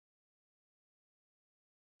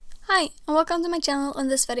Hi, and welcome to my channel and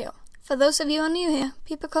this video. For those of you who are new here,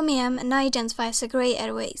 people call me Em and I identify as a grey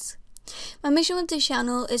AroAce. My mission with this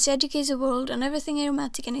channel is to educate the world on everything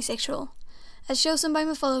aromantic and asexual. As chosen by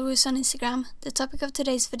my followers on Instagram, the topic of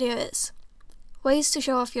today's video is ways to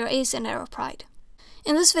show off your ace and aro pride.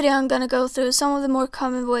 In this video I'm gonna go through some of the more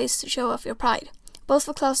common ways to show off your pride, both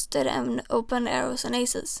for closeted and open aros and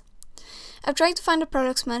aces. I've tried to find the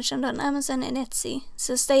products mentioned on Amazon and Etsy,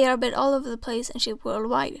 since they are a bit all over the place and shipped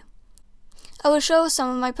worldwide. I will show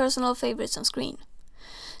some of my personal favorites on screen.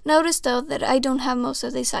 Notice though that I don't have most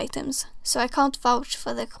of these items, so I can't vouch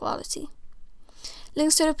for their quality.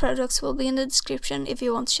 Links to the products will be in the description if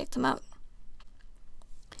you want to check them out.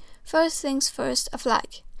 First things first, a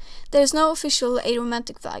flag. There is no official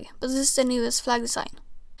aromantic flag, but this is the newest flag design.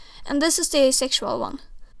 And this is the asexual one.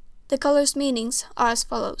 The colors' meanings are as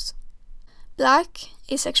follows. Black,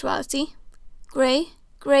 asexuality. Grey,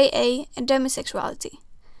 grey A and demisexuality.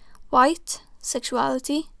 White,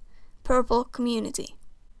 sexuality. Purple, community.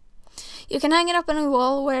 You can hang it up on a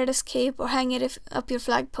wall, wear it as cape, or hang it up your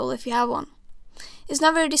flagpole if you have one. It's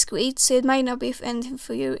not very discreet, so it might not be anything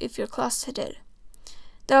for you if you're closeted.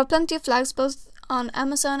 There are plenty of flags both on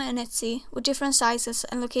Amazon and Etsy with different sizes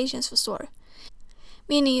and locations for store,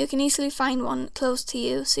 meaning you can easily find one close to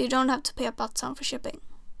you so you don't have to pay a button for shipping.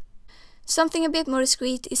 Something a bit more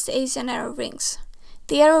discreet is the ace and aro rings.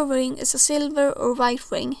 The aro ring is a silver or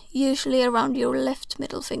white ring, usually around your left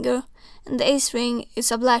middle finger, and the ace ring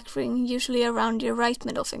is a black ring, usually around your right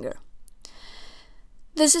middle finger.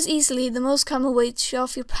 This is easily the most common way to show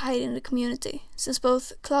off your pride in the community, since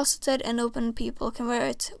both closeted and open people can wear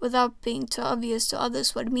it without being too obvious to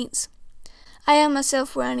others what it means. I am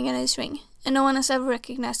myself wearing an ace ring, and no one has ever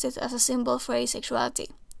recognized it as a symbol for asexuality.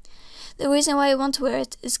 The reason why I want to wear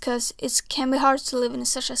it is because it can be hard to live in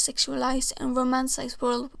such a sexualized and romanticized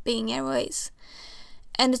world being AroAce.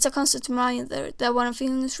 And it's a constant reminder that what I'm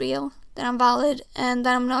feeling is real, that I'm valid, and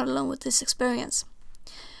that I'm not alone with this experience.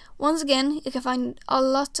 Once again, you can find a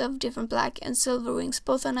lot of different black and silver rings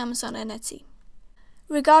both on Amazon and Etsy.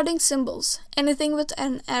 Regarding symbols, anything with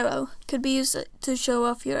an arrow could be used to show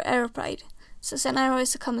off your aro pride, since an arrow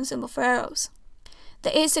is a common symbol for arrows.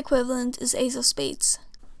 The ace equivalent is ace of spades.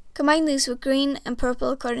 Combine these with green and purple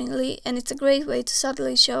accordingly, and it's a great way to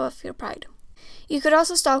subtly show off your pride. You could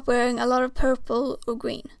also start wearing a lot of purple or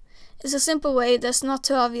green. It's a simple way that's not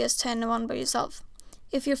too obvious to anyone but yourself.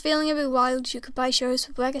 If you're feeling a bit wild, you could buy shirts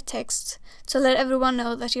with black text to let everyone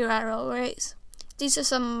know that you're aro or ace. These are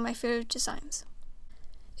some of my favorite designs.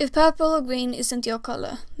 If purple or green isn't your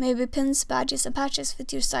color, maybe pins, badges and patches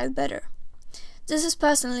fit your style better. This is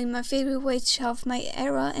personally my favorite way to show off my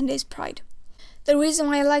aro and ace pride. The reason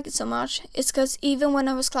why I like it so much is because even when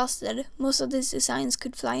I was closeted, most of these designs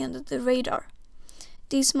could fly under the radar.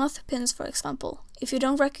 These moth pins, for example, if you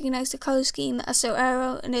don't recognize the color scheme as their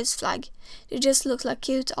aro and ace flag, they just look like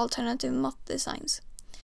cute alternative moth designs.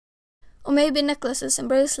 Or maybe necklaces and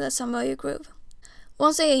bracelets on your groove.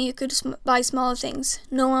 Once again, you could buy smaller things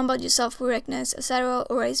no one but yourself will recognize as aro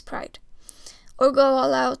or ace pride. Or go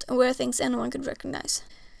all out and wear things anyone could recognize.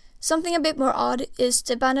 Something a bit more odd is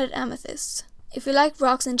the banded amethysts. If you like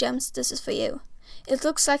rocks and gems, this is for you. It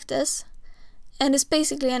looks like this, and it's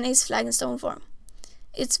basically an ace flag in stone form.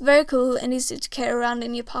 It's very cool and easy to carry around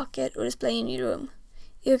in your pocket or display in your room.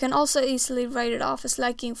 You can also easily write it off as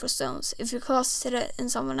liking for stones if you're closeted and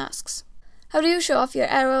someone asks. How do you show off your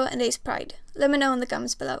aro and ace pride? Let me know in the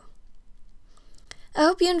comments below. I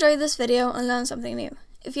hope you enjoyed this video and learned something new.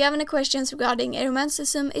 If you have any questions regarding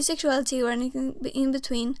aromanticism, asexuality or anything in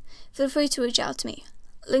between, feel free to reach out to me.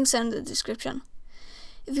 Links are in the description.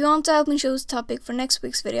 If you want to help me choose a topic for next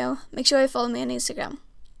week's video, make sure you follow me on Instagram.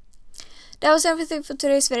 That was everything for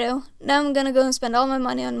today's video. Now I'm gonna go and spend all my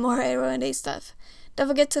money on more aro and ace stuff. Don't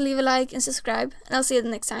forget to leave a like and subscribe, and I'll see you the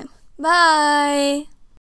next time. Bye!